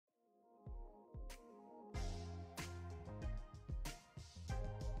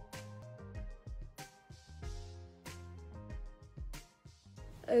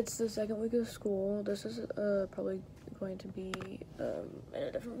It's the second week of school. This is probably going to be in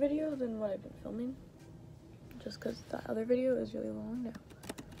a different video than what I've been filming, just because that other video is really long now.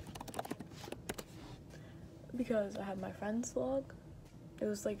 Because I had my friend's vlog. It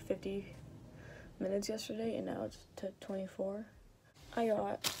was like 50 minutes yesterday, and now it's to 24. I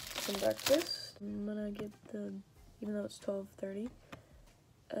got some breakfast. I'm gonna get even though it's 12:30,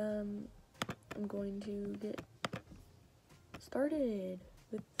 I'm going to get started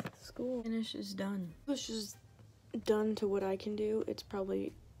with school. Finish is done. This is done to what I can do. It's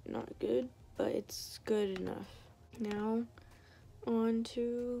probably not good, but it's good enough. Now, on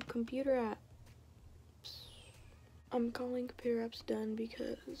to computer apps. I'm calling computer apps done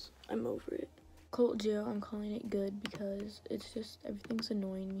because I'm over it. Colt Geo, I'm calling it good because it's just everything's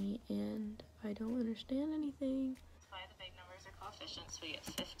annoying me and I don't understand anything. By the big numbers or coefficients, we get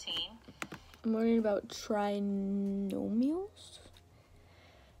 15. I'm learning about trinomials.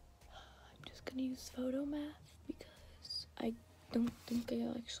 I'm just gonna use photo math because I don't think I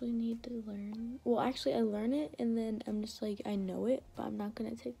actually need to learn. Well, actually I learn it and then I'm just like, I know it, but I'm not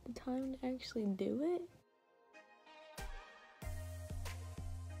gonna take the time to actually do it.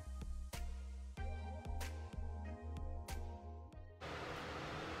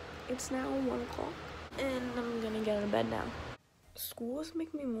 It's now 1 o'clock and I'm gonna get out of bed now. School is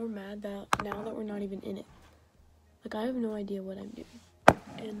making me more mad that now that we're not even in it. Like, I have no idea what I'm doing.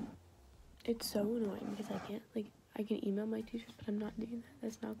 And it's so annoying because I can email my teachers, but I'm not doing that.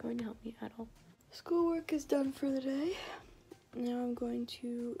 That's not going to help me at all. Schoolwork is done for the day. Now I'm going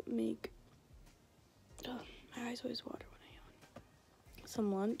to make, my eyes always water when I yawn,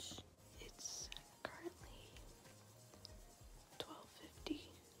 some lunch. It's currently 12:50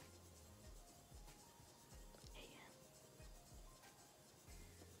 a.m.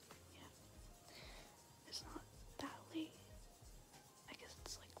 Yeah, it's not that late. I guess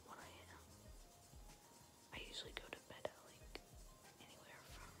it's like 1 a.m. I usually go to bed at like anywhere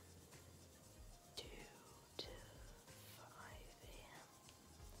from 2 to 5 a.m.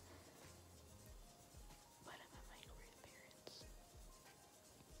 But I'm at my grandparents',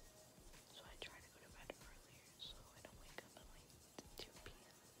 so I try to go to bed earlier so I don't wake up at like 2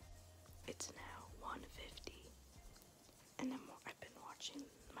 p.m. It's now 1:50, and I've been watching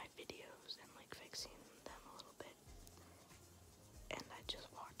my videos and like fixing them a little bit, and I just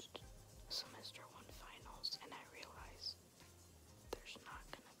watched semester 1 finals, and I realized there's not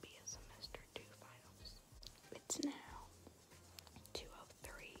gonna be a semester 2 finals. It's now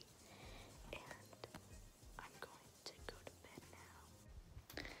 2:03, and I'm going to go to bed now.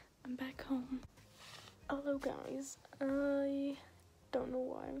 I'm back home. Hello guys, I don't know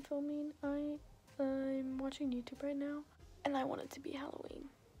why I'm filming. I'm watching YouTube right now, and I want it to be Halloween.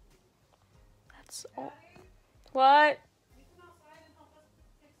 That's all. What?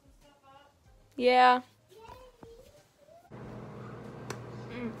 Yeah.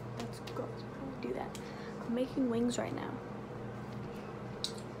 Let's go. I'll do that. I'm making wings right now.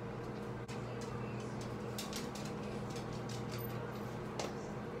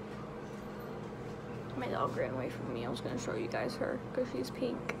 My dog ran away from me. I was gonna show you guys her because she's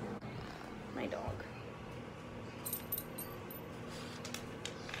pink. My dog.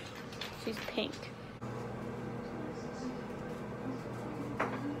 She's pink.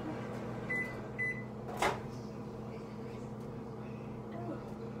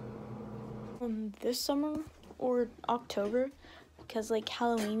 This summer or October, because like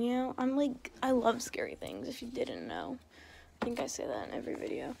Halloween, you know, I love scary things, if you didn't know. I think I say that in every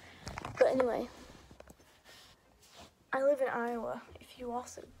video. But anyway, I live in Iowa, if you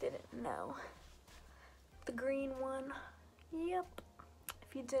also didn't know. The green one, yep.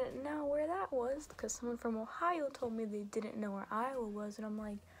 If you didn't know where that was, because someone from Ohio told me they didn't know where Iowa was, and I'm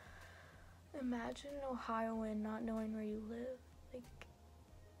like, imagine an Ohioan not knowing where you live. Like,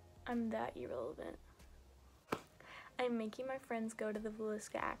 I'm that irrelevant. I'm making my friends go to the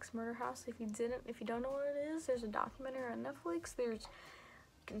VSCO axe murder house. If you don't know what it is, there's a documentary on Netflix. You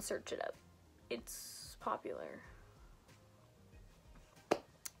can search it up. It's popular,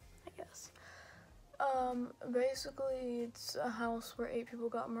 I guess. Basically, it's a house where 8 people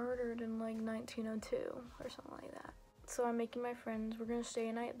got murdered in like 1902 or something like that. So I'm making my friends, we're gonna stay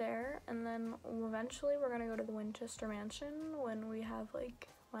a night there, and then eventually we're gonna go to the Winchester Mansion when we have like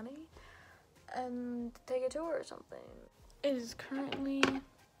money and take a tour or something. It is currently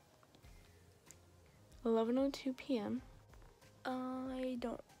 11:02 p.m. I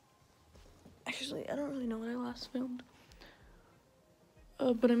don't really know when I last filmed.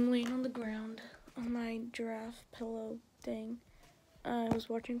 But I'm laying on the ground on my giraffe pillow thing. I was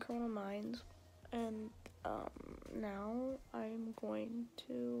watching Criminal Minds, and now I'm going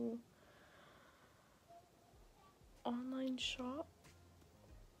to online shop,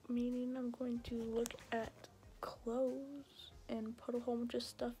 meaning I'm going to look at clothes and put a whole bunch of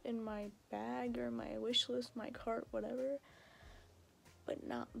stuff in my bag or my wish list, my cart, whatever, but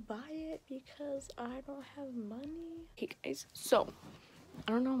not buy it because I don't have money. Hey guys, so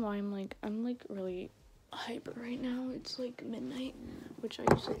I don't know why I'm really hyper right now. It's like midnight, which I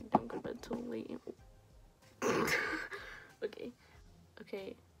usually don't go to bed till late.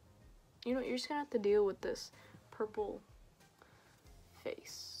 Okay, you know, you're just gonna have to deal with this purple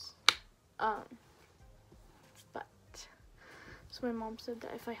face. But so my mom said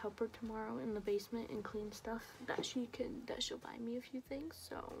that if I help her tomorrow in the basement and clean stuff, that she'll buy me a few things.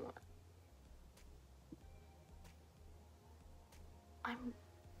 So I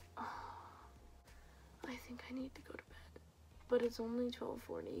think I need to go to bed, but it's only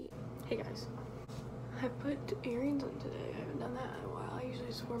 12:40. Hey guys, I put earrings on today. I haven't done that in a while. I usually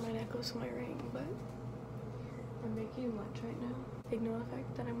just wear my necklace and my ring, but I'm making lunch right now. Ignore the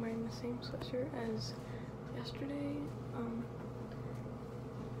fact that I'm wearing the same sweatshirt as yesterday.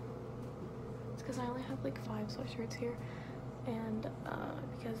 It's because I only have like 5 sweatshirts here, and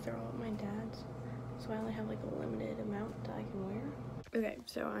because they're all my dad's, so I only have like a limited amount that I can wear. Okay,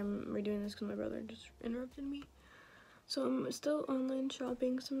 so I'm redoing this because my brother just interrupted me. So I'm still online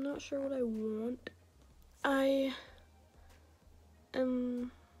shopping, so I'm not sure what I want. I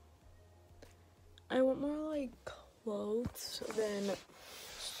want more like clothes than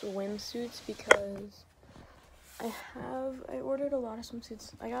swimsuits because I ordered a lot of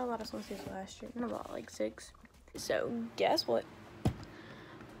swimsuits. I got a lot of swimsuits last year, and I bought like 6. So guess what?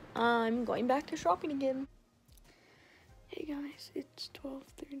 I'm going back to shopping again. Hey guys, it's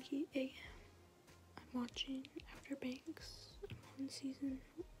 12:30 a.m. I'm watching Outer Banks. I'm on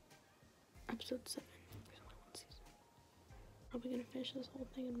episode 7. There's only 1 season. Probably gonna finish this whole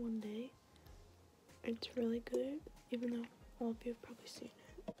thing in one day. It's really good, even though all of you have probably seen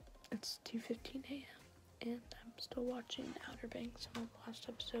it. It's 2:15 a.m. and I'm still watching Outer Banks. I'm on the last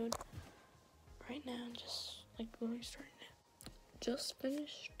episode right now, just like literally starting it. Just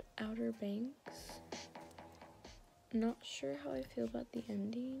finished Outer Banks. Not sure how I feel about the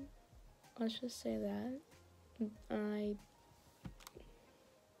ending. Let's just say that. I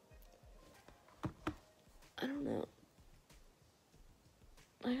don't know.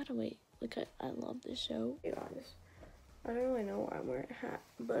 I gotta wait. Like, I love this show. Hey guys, I don't really know why I'm wearing a hat,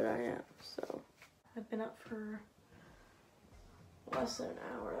 but I am, so. I've been up for less than an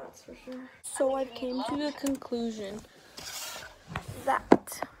hour, that's for sure. So I've came to the conclusion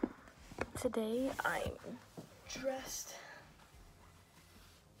that today I'm dressed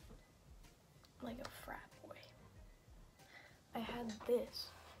like a frat boy. I had this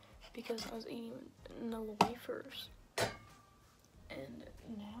because I was eating vanilla wafers, and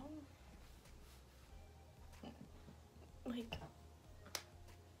now, like,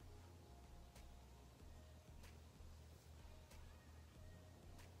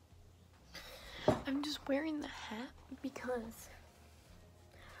 I'm just wearing the hat because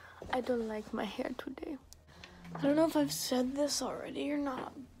I don't like my hair today. I don't know if I've said this already or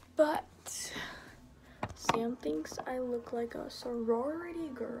not, but Sam thinks I look like a sorority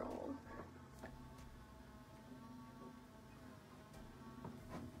girl.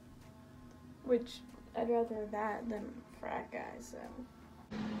 Which, I'd rather that than frat guys,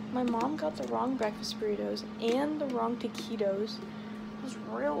 so. My mom got the wrong breakfast burritos and the wrong taquitos. I was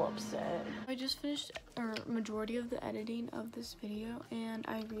real upset. I just finished majority of the editing of this video, and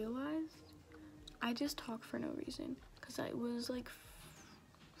I realized I just talk for no reason, because it was like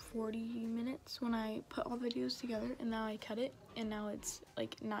 40 minutes when I put all the videos together, and now I cut it, and now it's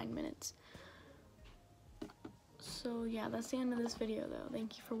like 9 minutes. So yeah, that's the end of this video though.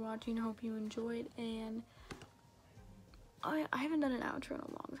 Thank you for watching. I hope you enjoyed, and I haven't done an outro in a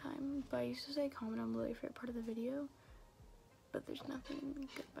long time, but I used to say comment down below your favorite part of the video, but there's nothing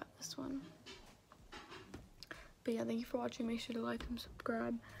good about this one. But yeah, thank you for watching. Make sure to like and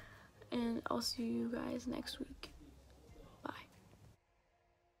subscribe, and I'll see you guys next week.